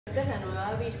Esta es la nueva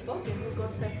avispo, que es un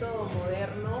concepto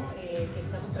moderno que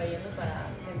estamos trayendo para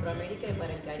Centroamérica y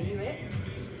para el Caribe,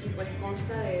 y pues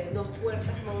consta de dos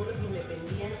puertas módulos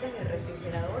independientes de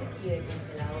refrigerador y de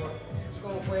congelador.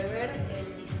 Como puede ver,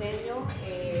 el diseño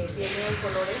viene en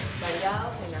colores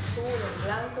variados, en azul, en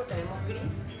blanco, tenemos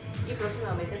gris y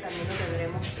próximamente también lo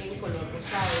tendremos en color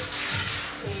rosado.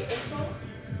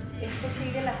 Esto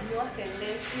sigue las nuevas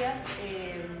tendencias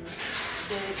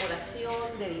de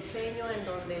decoración, de diseño, en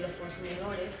donde los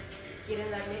consumidores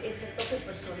quieren darle ese toque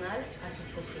personal a sus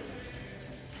cocinas.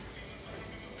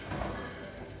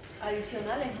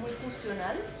 Adicional, es muy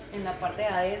funcional. En la parte de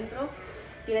adentro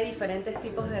tiene diferentes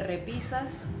tipos de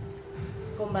repisas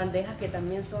con bandejas que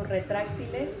también son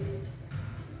retráctiles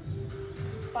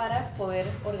para poder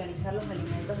organizar los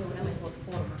alimentos de una mejor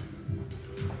forma.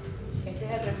 Este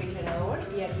es el refrigerador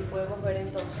y aquí podemos ver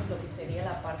entonces lo que sería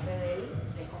la parte del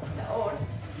congelador,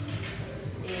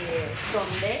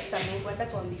 donde también cuenta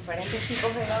con diferentes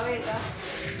tipos de gavetas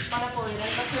para poder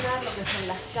almacenar lo que son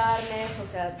las carnes, o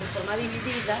sea, de forma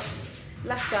dividida,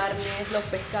 las carnes, los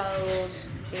pescados,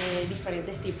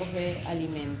 diferentes tipos de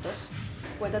alimentos.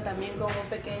 Cuenta también con un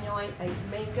pequeño ice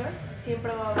maker,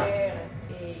 siempre va a haber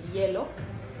hielo,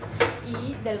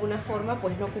 y de alguna forma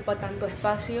pues no ocupa tanto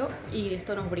espacio y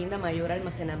esto nos brinda mayor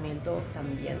almacenamiento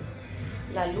también.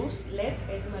 La luz LED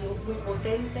es una luz muy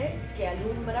potente que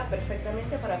alumbra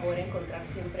perfectamente para poder encontrar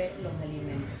siempre los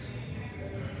alimentos.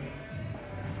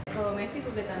 El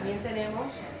electrodoméstico que también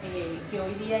tenemos, que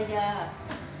hoy día ya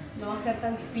no va a ser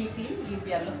tan difícil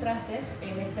limpiar los trastes,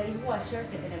 es este dishwasher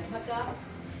que tenemos acá,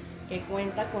 que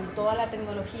cuenta con toda la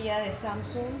tecnología de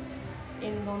Samsung,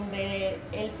 en donde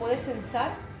él puede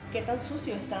censar qué tan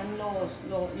sucios están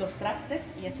los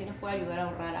trastes y así nos puede ayudar a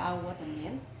ahorrar agua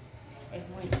también. Es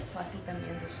muy fácil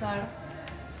también de usar.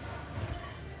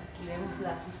 Aquí vemos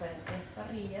las diferentes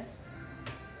parrillas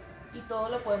y todo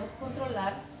lo podemos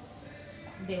controlar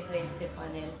desde este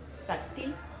panel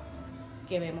táctil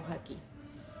que vemos aquí.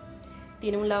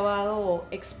 Tiene un lavado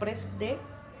express de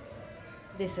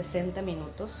 60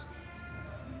 minutos.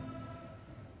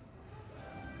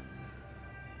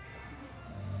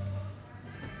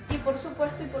 Y por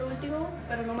supuesto, y por último,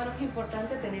 pero no menos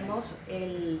importante, tenemos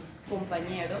el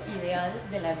compañero ideal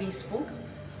de la Bespoke,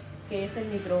 que es el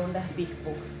microondas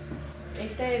Bespoke.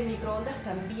 Este microondas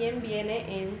también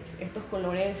viene en estos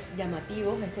colores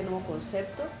llamativos, este nuevo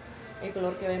concepto. El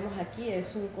color que vemos aquí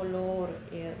es un color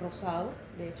rosado,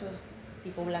 de hecho es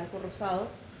tipo blanco rosado,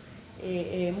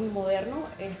 muy moderno.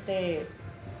 Este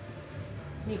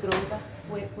microondas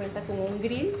cuenta con un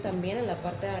grill también en la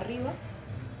parte de arriba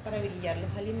para grillar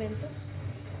los alimentos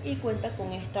y cuenta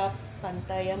con esta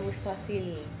pantalla muy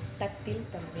fácil, táctil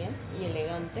también y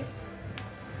elegante,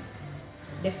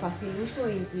 de fácil uso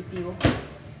e intuitivo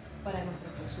para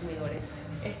nuestros consumidores.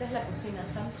 Esta es la cocina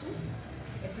Samsung.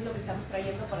 Esto es lo que estamos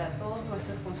trayendo para todos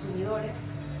nuestros consumidores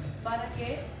para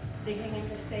que dejen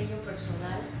ese sello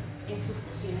personal en sus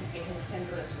cocinas, que es el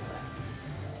centro de su hogar.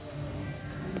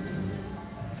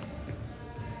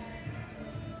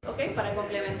 Ok, para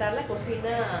complementar la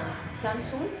cocina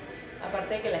Samsung,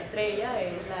 aparte de que la estrella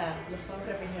son los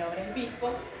refrigeradores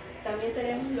Bespoke, también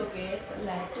tenemos lo que es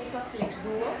la estufa Flex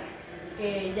Duo,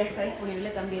 que ya está disponible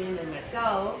también en el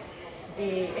mercado.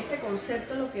 Este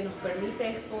concepto lo que nos permite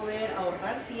es poder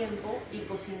ahorrar tiempo y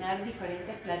cocinar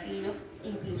diferentes platillos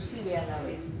inclusive a la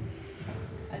vez.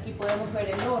 Aquí podemos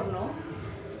ver el horno,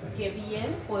 que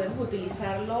bien podemos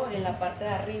utilizarlo en la parte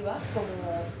de arriba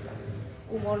como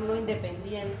un horno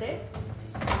independiente,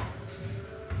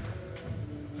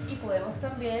 y podemos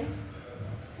también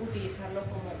utilizarlo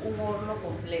como un horno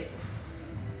completo.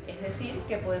 Es decir,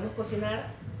 que podemos cocinar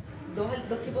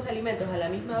dos tipos de alimentos a la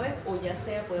misma vez, o ya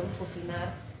sea podemos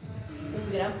cocinar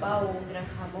un gran pavo o un gran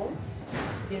jamón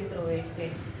dentro de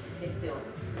este horno.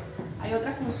 Hay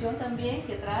otra función también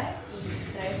que trae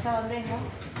esta bandeja,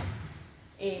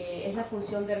 es la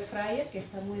función de air fryer, que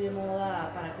está muy de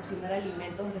moda para cocinar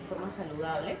alimentos de forma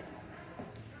saludable.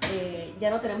 Ya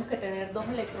no tenemos que tener dos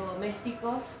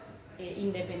electrodomésticos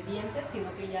independientes,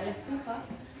 sino que ya la estufa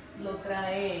lo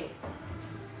trae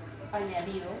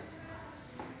añadido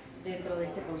dentro de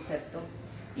este concepto.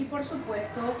 Y por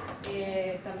supuesto,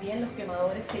 también los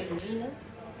quemadores se iluminan.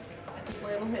 Aquí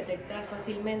podemos detectar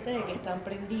fácilmente de que están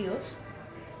prendidos,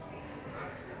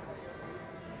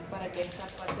 para que esta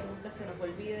parte nunca se nos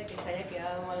olvide de que se haya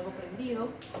quedado algo prendido.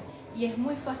 Y es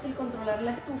muy fácil controlar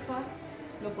la estufa,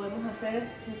 lo podemos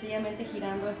hacer sencillamente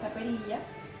girando esta perilla.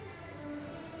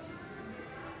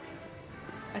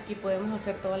 Aquí podemos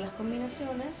hacer todas las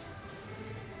combinaciones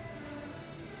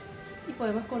y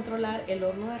podemos controlar el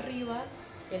horno de arriba,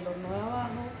 el horno de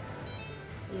abajo,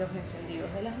 los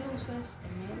encendidos de las luces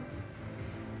también.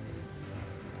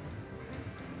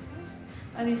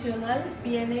 Adicional,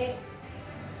 viene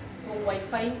con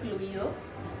Wi-Fi incluido,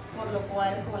 por lo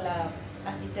cual con la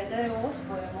asistente de voz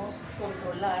podemos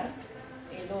controlar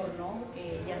el horno,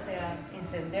 ya sea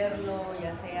encenderlo,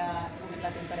 ya sea subir la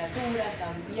temperatura,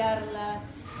 cambiarla,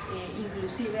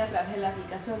 inclusive a través de la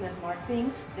aplicación de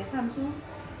SmartThings de Samsung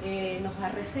nos da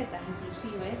recetas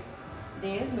inclusive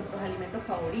de nuestros alimentos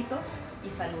favoritos y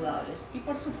saludables. Y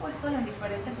por supuesto las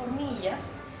diferentes hornillas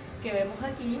que vemos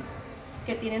aquí,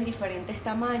 que tienen diferentes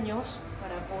tamaños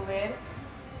para poder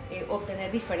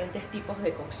obtener diferentes tipos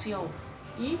de cocción.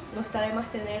 Y no está de más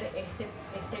tener este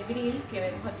grill que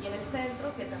vemos aquí en el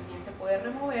centro, que también se puede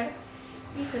remover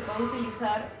y se puede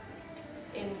utilizar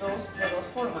de dos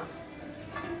formas: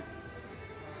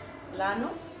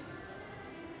 plano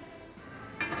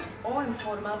o en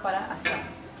forma para asar,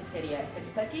 que sería este que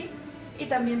está aquí, y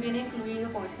también viene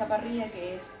incluido con esta parrilla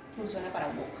que funciona para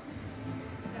wok.